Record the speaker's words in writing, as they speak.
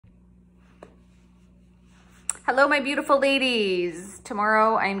Hello, my beautiful ladies.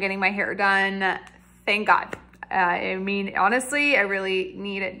 Tomorrow I'm getting my hair done. Thank God. I mean, honestly, I really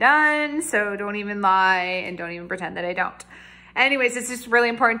need it done. So don't even lie and don't even pretend that I don't. Anyways, it's just really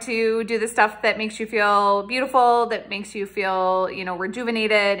important to do the stuff that makes you feel beautiful, that makes you feel, you know,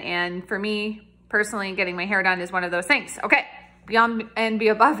 rejuvenated. And for me personally, getting my hair done is one of those things. Okay, beyond and be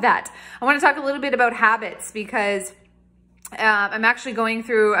above that. I want to talk a little bit about habits because I'm actually going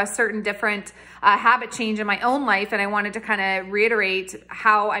through a certain different habit change in my own life, and I wanted to kind of reiterate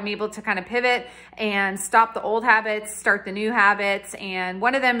how I'm able to kind of pivot and stop the old habits, start the new habits. And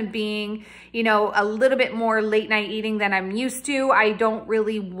one of them being, you know, a little bit more late night eating than I'm used to. I don't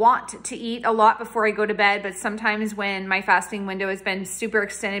really want to eat a lot before I go to bed, but sometimes when my fasting window has been super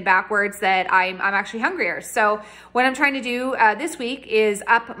extended backwards, that I'm actually hungrier. So what I'm trying to do this week is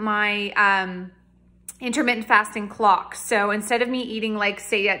up my intermittent fasting clock. So instead of me eating like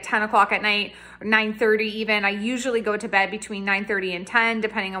say at 10 o'clock at night or 9:30 even, I usually go to bed between 9:30 and 10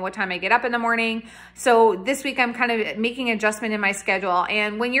 depending on what time I get up in the morning. So this week I'm kind of making an adjustment in my schedule.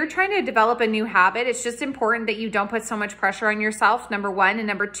 And when you're trying to develop a new habit, it's just important that you don't put so much pressure on yourself, number one. And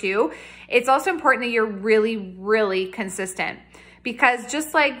number two, it's also important that you're really, really consistent. Because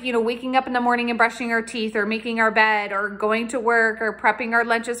just like, you know, waking up in the morning and brushing our teeth or making our bed or going to work or prepping our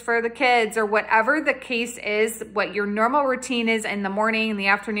lunches for the kids or whatever the case is, what your normal routine is in the morning, in the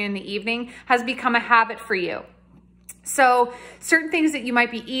afternoon, in the evening has become a habit for you. So certain things that you might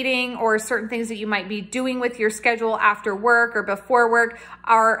be eating or certain things that you might be doing with your schedule after work or before work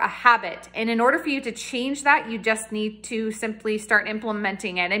are a habit. And in order for you to change that, you just need to simply start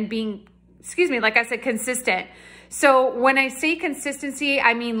implementing it and being, like I said, consistent. So when I say consistency,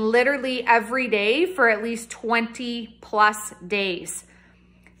 I mean literally every day for at least 20 plus days.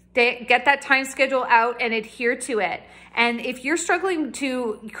 Get that time schedule out and adhere to it. And if you're struggling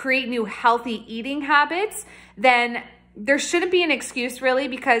to create new healthy eating habits, then there shouldn't be an excuse really,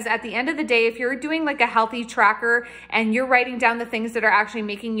 because at the end of the day, if you're doing like a healthy tracker and you're writing down the things that are actually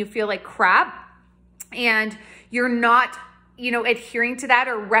making you feel like crap and you're not, you know, adhering to that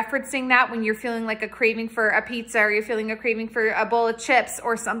or referencing that when you're feeling like a craving for a pizza or you're feeling a craving for a bowl of chips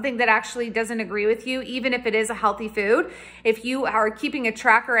or something that actually doesn't agree with you, even if it is a healthy food. If you are keeping a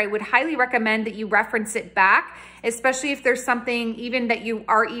tracker, I would highly recommend that you reference it back, especially if there's something even that you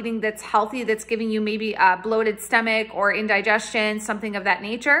are eating that's healthy, that's giving you maybe a bloated stomach or indigestion, something of that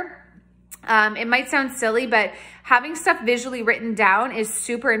nature. It might sound silly, but having stuff visually written down is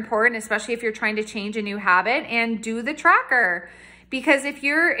super important, especially if you're trying to change a new habit. And do the tracker. Because if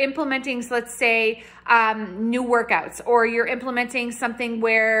you're implementing, let's say, new workouts, or you're implementing something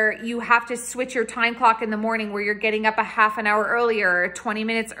where you have to switch your time clock in the morning where you're getting up a half an hour earlier or 20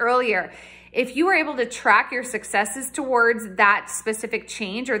 minutes earlier, if you are able to track your successes towards that specific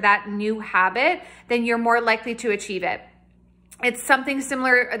change or that new habit, then you're more likely to achieve it. It's something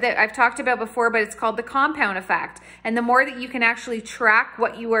similar that I've talked about before, but it's called the compound effect. And the more that you can actually track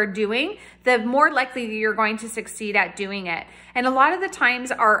what you are doing, the more likely you're going to succeed at doing it. And a lot of the times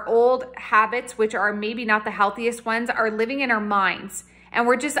our old habits, which are maybe not the healthiest ones, are living in our minds. And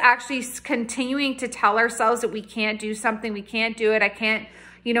we're just actually continuing to tell ourselves that we can't do something, we can't do it. I can't,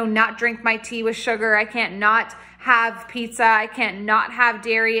 you know, not drink my tea with sugar. I can't not have pizza. I can't not have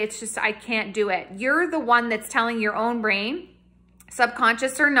dairy. It's just, I can't do it. You're the one that's telling your own brain,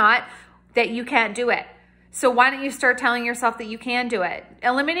 subconscious or not, that you can't do it. So why don't you start telling yourself that you can do it?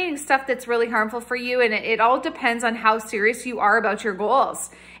 Eliminating stuff that's really harmful for you, and it all depends on how serious you are about your goals.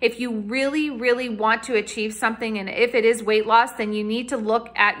 If you really, really want to achieve something, and if it is weight loss, then you need to look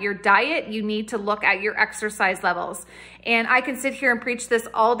at your diet, you need to look at your exercise levels. And I can sit here and preach this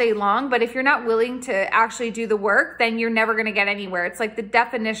all day long, but if you're not willing to actually do the work, then you're never gonna get anywhere. It's like the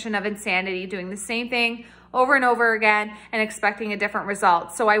definition of insanity, doing the same thing over and over again and expecting a different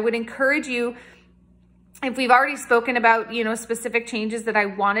result. So I would encourage you, if we've already spoken about, you know, specific changes that I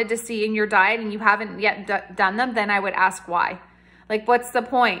wanted to see in your diet and you haven't yet done them, then I would ask why. Like, what's the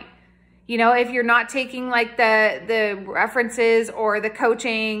point? You know, if you're not taking like the references or the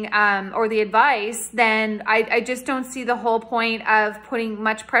coaching or the advice, then I just don't see the whole point of putting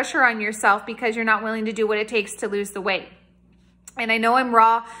much pressure on yourself because you're not willing to do what it takes to lose the weight. And I know I'm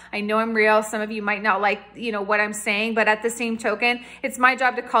raw, I know I'm real. Some of you might not like, you know, what I'm saying, but at the same token, it's my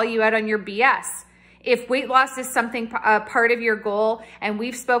job to call you out on your BS. If weight loss is something part of your goal, and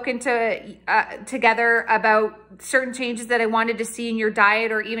we've spoken together about certain changes that I wanted to see in your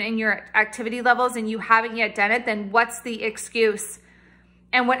diet or even in your activity levels, and you haven't yet done it, then what's the excuse?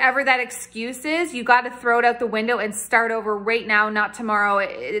 And whatever that excuse is, you got to throw it out the window and start over right now, not tomorrow.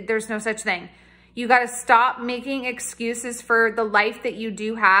 There's no such thing. You got to stop making excuses for the life that you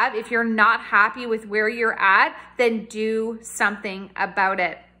do have. If you're not happy with where you're at, then do something about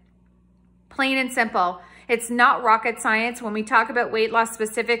it. Plain and simple. It's not rocket science. When we talk about weight loss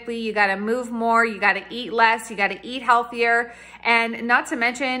specifically, you got to move more, you got to eat less, you got to eat healthier. And not to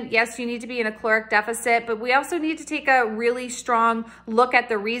mention, yes, you need to be in a caloric deficit, but we also need to take a really strong look at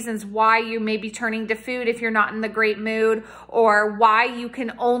the reasons why you may be turning to food if you're not in the great mood, or why you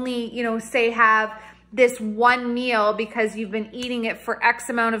can only, say have this one meal because you've been eating it for X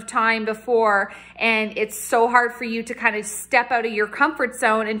amount of time before, and it's so hard for you to kind of step out of your comfort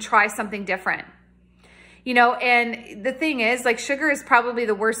zone and try something different. And the thing is, like, sugar is probably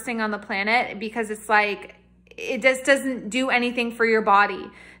the worst thing on the planet, because it's like, it just doesn't do anything for your body.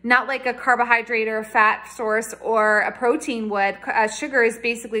 Not like a carbohydrate or a fat source or a protein would. Sugar is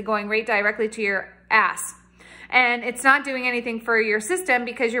basically going right directly to your ass. And it's not doing anything for your system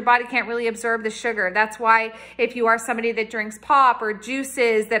because your body can't really absorb the sugar. That's why if you are somebody that drinks pop or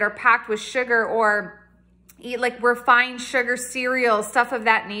juices that are packed with sugar, or eat like refined sugar cereal, stuff of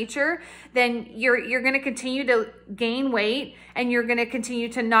that nature, then you're going to continue to gain weight, and you're going to continue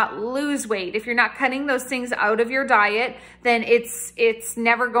to not lose weight. If you're not cutting those things out of your diet, then it's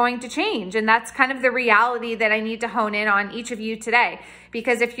never going to change. And that's kind of the reality that I need to hone in on each of you today.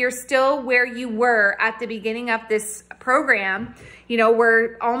 Because if you're still where you were at the beginning of this program,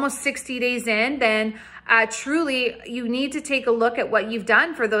 we're almost 60 days in, then truly you need to take a look at what you've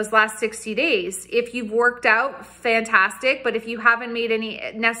done for those last 60 days. If you've worked out, fantastic. But if you haven't made any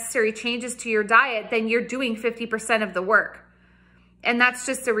necessary changes to your diet, then you're doing 50% of the work. And that's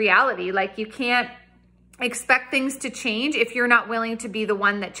just the reality. Like, you can't expect things to change if you're not willing to be the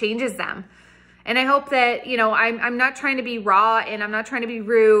one that changes them. And I hope that, I'm not trying to be raw, and I'm not trying to be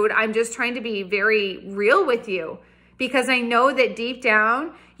rude. I'm just trying to be very real with you, because I know that deep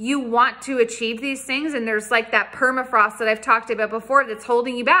down you want to achieve these things, and there's like that permafrost that I've talked about before that's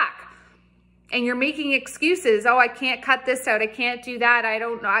holding you back. And you're making excuses. Oh, I can't cut this out. I can't do that. I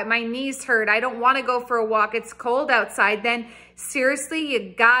don't know. My knees hurt. I don't want to go for a walk. It's cold outside. Then seriously,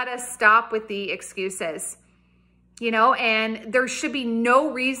 you gotta stop with the excuses. And there should be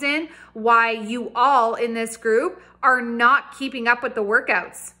no reason why you all in this group are not keeping up with the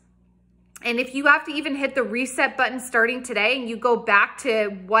workouts. And if you have to even hit the reset button starting today and you go back to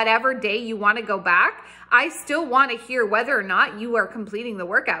whatever day you want to go back, I still want to hear whether or not you are completing the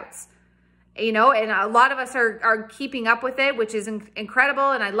workouts. And a lot of us are keeping up with it, which is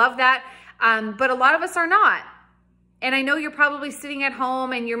incredible, and I love that. But a lot of us are not. And I know you're probably sitting at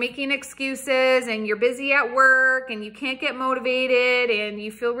home and you're making excuses, and you're busy at work, and you can't get motivated, and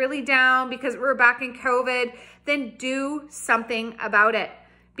you feel really down because we're back in COVID. Then do something about it.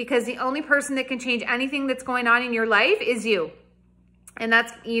 Because the only person that can change anything that's going on in your life is you. And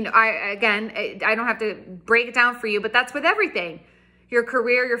that's, I don't have to break it down for you, but that's with everything. Your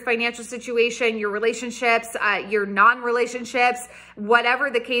career, your financial situation, your relationships, your non-relationships,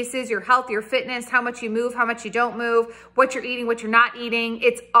 whatever the case is, your health, your fitness, how much you move, how much you don't move, what you're eating, what you're not eating.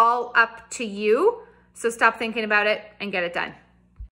 It's all up to you. So stop thinking about it and get it done.